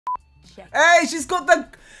Hey, she's got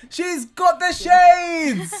the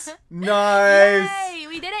shades. Nice. Yay,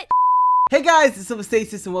 we did it. Hey guys, it's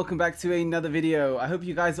Status and welcome back to another video. I hope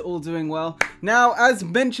you guys are all doing well. Now, as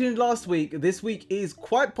mentioned last week, this week is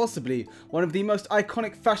quite possibly one of the most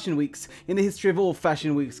iconic fashion weeks in the history of all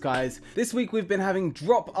fashion weeks, guys. This week we've been having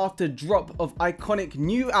drop after drop of iconic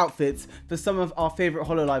new outfits for some of our favorite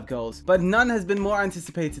HoloLive girls. But none has been more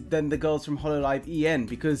anticipated than the girls from HololiveEN,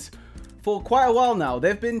 because for quite a while now,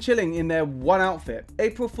 they've been chilling in their one outfit.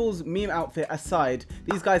 April Fool's meme outfit aside,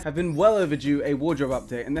 these guys have been well overdue a wardrobe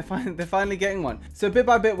update, and they're finally getting one. So bit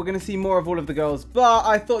by bit, we're going to see more of all of the girls, but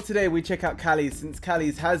I thought today we'd check out Calli'S, since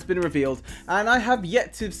Calli'S has been revealed, and I have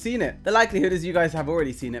yet to have seen it. The likelihood is you guys have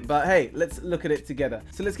already seen it, but hey, let's look at it together.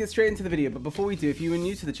 So let's get straight into the video, but before we do, if you are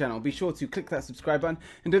new to the channel, be sure to click that subscribe button,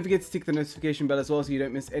 and don't forget to tick the notification bell as well so you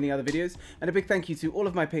don't miss any other videos. And a big thank you to all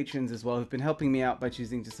of my patrons as well who've been helping me out by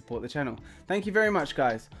choosing to support the channel. Thank you very much,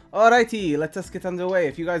 guys. Alrighty, let us get underway.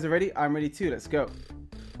 If you guys are ready, I'm ready too. Let's go.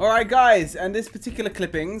 Alright guys, and this particular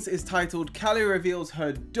clippings is titled Callie reveals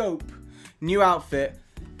her dope new outfit,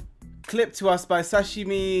 clipped to us by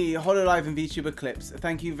Sashimi HololiveEN VTuber Clips.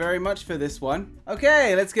 Thank you very much for this one.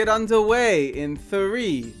 Okay, let's get underway in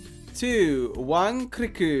 3, 2, 1,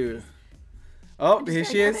 kriku. Oh, here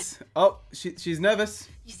she is. Oh, she's nervous.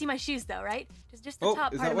 You see my shoes though, right? Just the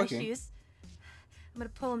top part of my shoes. I'm gonna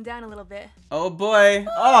pull them down a little bit. Oh boy.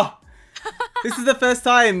 Oh! This is the first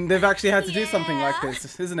time they've actually had to do something like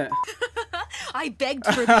this, isn't it? I begged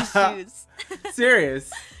for these shoes. Serious?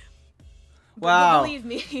 Wow. But believe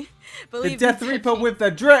me. Believe the Death me, Reaper with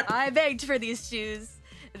the drip. I begged for these shoes.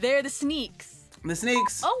 They're the sneaks. The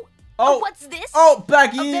sneaks. Oh, what's this? Oh,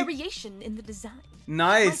 baggy. A variation in the design.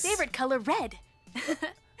 Nice. My favorite color, red.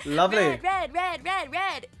 Lovely.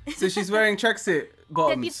 Red. So she's wearing tracksuit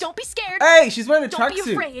bottoms. Deadbeats, don't be scared. Hey, she's wearing a tracksuit. Don't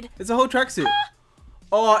be afraid. It's a whole tracksuit.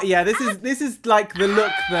 Oh yeah, this is like the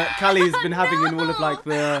look that Calli's been having in all of like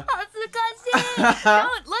the.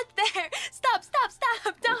 Don't look there. Stop.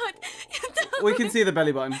 Don't. We can see the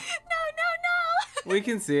belly button. No. We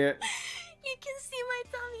can see it. You can see my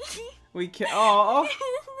tummy. We can. Oh,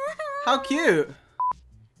 how cute.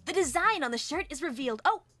 The design on the shirt is revealed.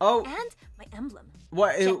 Oh. And my emblem.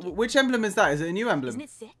 What? Which emblem is that? Is it a new emblem? Isn't it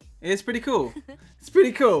sick? It's pretty cool. It's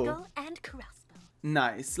pretty cool. Eagle and crossbow.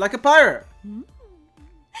 Nice, like a pirate.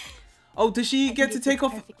 Oh, does she get to take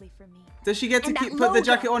off? For me. Does she get to put the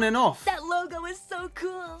jacket on and off? That logo is so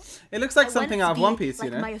cool. It looks like something out of One Piece, like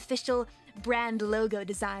you know. My official brand logo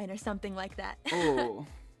design or something like that. Oh.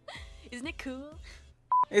 Isn't it cool?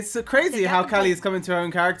 It's crazy how Callie is coming to her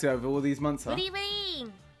own character over all these months, huh?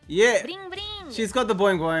 Bling. Yeah. Bling. She's got the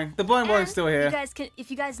boing boing. The boing boing's still here.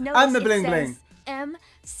 If you guys know and this, the bling bling.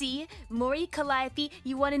 MC Mori Calliope.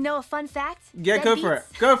 You want to know a fun fact? Yeah, go for it.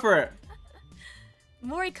 Go for it.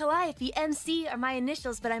 Mori Calliope, MC are my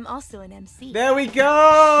initials, but I'm also an MC. There we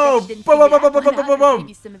go! Boom.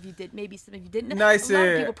 Maybe some of you did. Maybe some of you didn't. Nice. A lot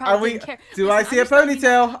of people probably didn't care. Do I see a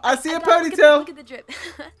ponytail? I see a ponytail. Look at the drip.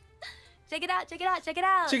 Check it out. Check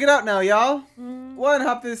it out now, y'all. 1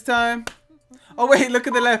 hop this time. Oh wait, look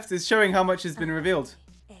at the left. It's showing how much has been revealed.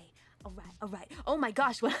 Hey, all right. Oh my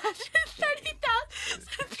gosh,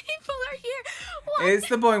 130,000 people are here. What? It's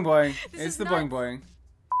the boing boing. It's the boing boing.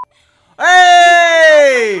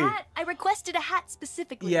 Hey! I requested a hat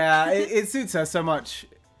specifically. Yeah, it suits her so much.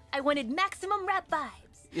 I wanted maximum rap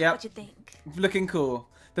vibes. Yep. What you think? Looking cool.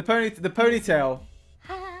 The ponytail.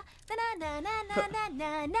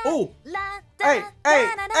 Oh! Hey!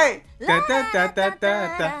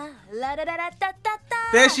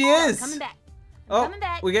 There she is! Coming back. Coming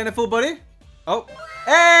back. We're getting a full body? Oh.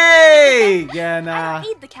 Hey! Yeah, nah. I don't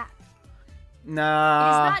need the cap.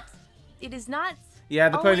 Nah. It is not. Yeah,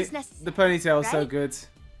 the ponytail is so good.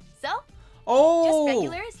 So? Oh! Just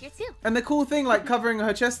regular is here too. And the cool thing, like covering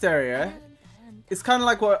her chest area, it's kind of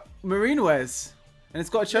like what Marine wears. And it's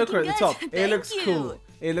got a choker at the top. It looks cool.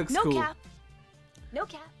 It looks cool. No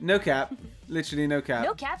cap. No cap. Literally no cap.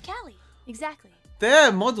 No cap, Callie. Exactly.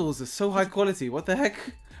 Their models are so high quality. What the heck?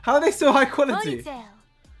 How are they so high quality? Ponytail.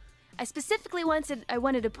 I specifically wanted a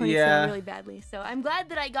ponytail really badly, so I'm glad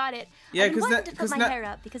that I got it. Yeah, because I wanted to put my hair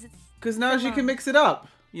up because it's now she can mix it up,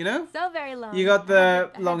 you know? So very long. You got the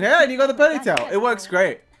long hair and you got the ponytail. It works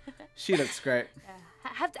great. She looks great.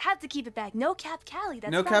 Have to keep it back. No cap, Callie.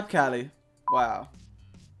 That's no cap, Callie. Wow.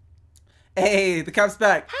 Hey, the cap's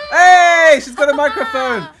back. Hey, she's got a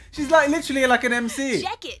microphone. She's like literally like an MC.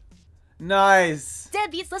 Check it. Nice.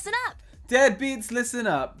 Deadbeats, listen up. Deadbeats, listen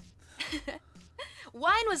up.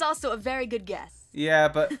 Wine was also a very good guess. Yeah,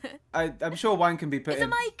 but I'm sure wine can be put in.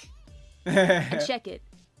 It's a mic. And check it.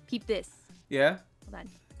 Peep this. Yeah? Hold on.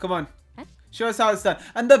 Come on. Huh? Show us how it's done.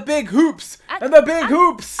 And the big hoops. And the big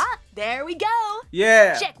hoops. There we go.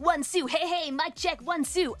 Yeah. Check 1, 2. Hey, hey, mic check 1,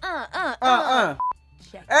 2.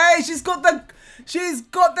 Check. Hey, she's got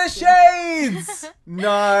the shades.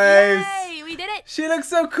 Nice. Yay, we did it. She looks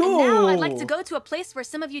so cool. And now I'd like to go to a place where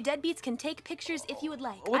some of you deadbeats can take pictures if you would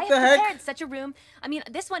like. What I the have heck? prepared such a room. I mean,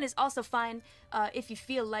 this one is also fine if you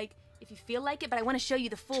feel like it, but I want to show you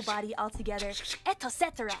the full body all together,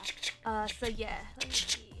 etc. So yeah, let me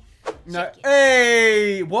see. No. Check it.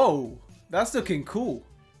 Hey, whoa, that's looking cool.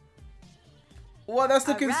 Wow, that's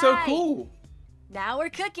looking so Alright. cool. Now we're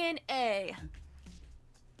cooking, eh?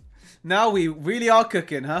 Now we really are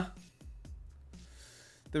cooking, huh?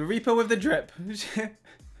 The Reaper with the drip. Is there?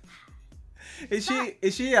 It's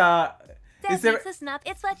a snap.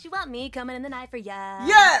 It's what you want me coming in the night for ya.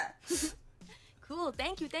 Yeah. Cool.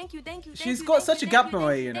 Thank you. She's got such a gap moe,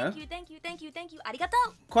 you know. Thank you.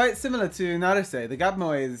 Arigato. Quite similar to Naruse. The gap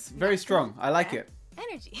moe is very strong. I like it.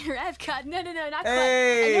 Energy. I've got no, not quite.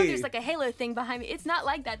 Hey. I know there's like a halo thing behind me. It's not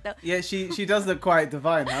like that though. Yeah, she does look quite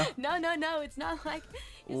divine, huh? No. It's not like.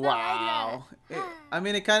 It's Wow. Not like that. I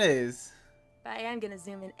mean, it kind of is. But I am gonna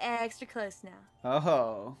zoom in extra close now.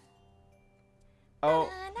 Oh. Oh.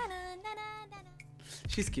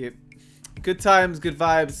 She's cute. Good times, good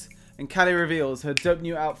vibes. And Callie reveals her dope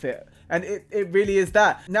new outfit. And it really is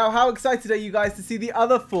that. Now, how excited are you guys to see the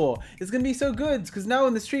other 4? It's going to be so good because now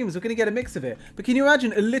in the streams, we're going to get a mix of it. But can you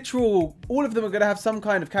imagine a literal, all of them are going to have some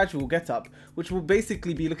kind of casual getup, which will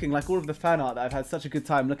basically be looking like all of the fan art that I've had such a good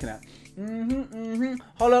time looking at.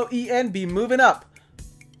 HololiveEN be moving up.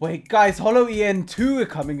 Wait, guys, HololiveEN 2 are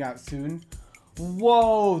coming out soon.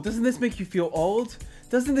 Whoa, doesn't this make you feel old?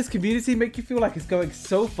 Doesn't this community make you feel like it's going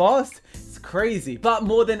so fast? It's crazy. But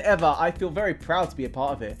more than ever, I feel very proud to be a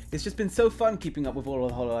part of it. It's just been so fun keeping up with all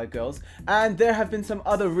of the HololiveEN girls. And there have been some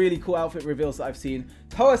other really cool outfit reveals that I've seen.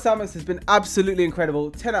 Toa Samus has been absolutely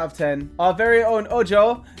incredible. 10 out of 10. Our very own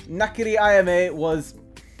Ojo, Nakiri Ayame, was...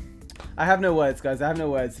 I have no words, guys. I have no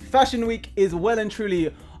words. Fashion Week is well and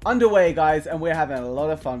truly underway, guys, and we're having a lot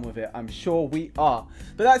of fun with it. I'm sure we are.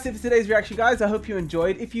 But that's it for today's reaction, guys. I hope you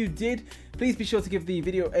enjoyed. If you did, please be sure to give the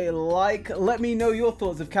video a like. Let me know your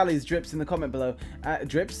thoughts of Calli'S drips in the comment below.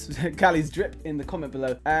 Calli'S drip in the comment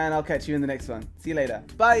below. And I'll catch you in the next one. See you later.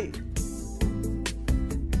 Bye.